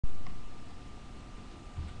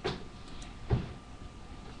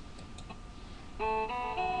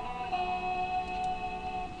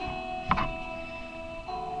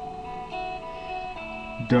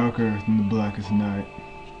darker than the blackest night,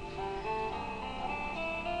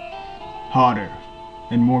 hotter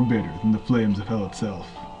and more bitter than the flames of hell itself.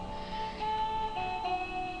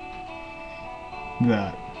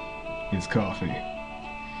 That is coffee.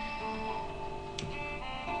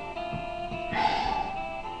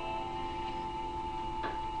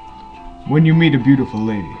 When you meet a beautiful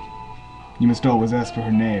lady, you must always ask for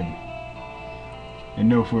her name, and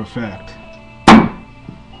know for a fact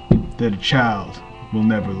that a child will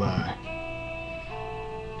never lie.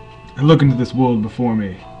 I look into this world before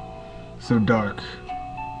me, so dark,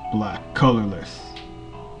 black, colorless,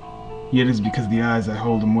 yet it is because the eyes I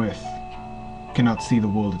hold them with cannot see the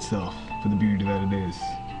world itself for the beauty that it is.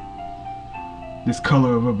 This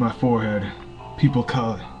color above my forehead, people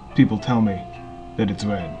tell me that it's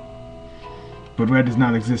red. But red does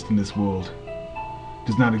not exist in this world,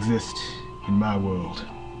 does not exist in my world.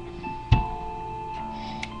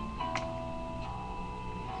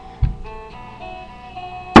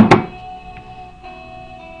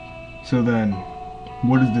 So then,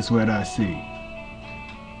 what is this red I see?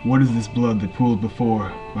 What is this blood that pools before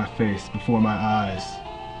my face, before my eyes?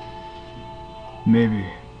 Maybe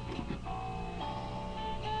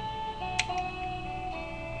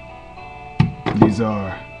these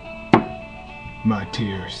are my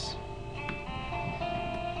tears.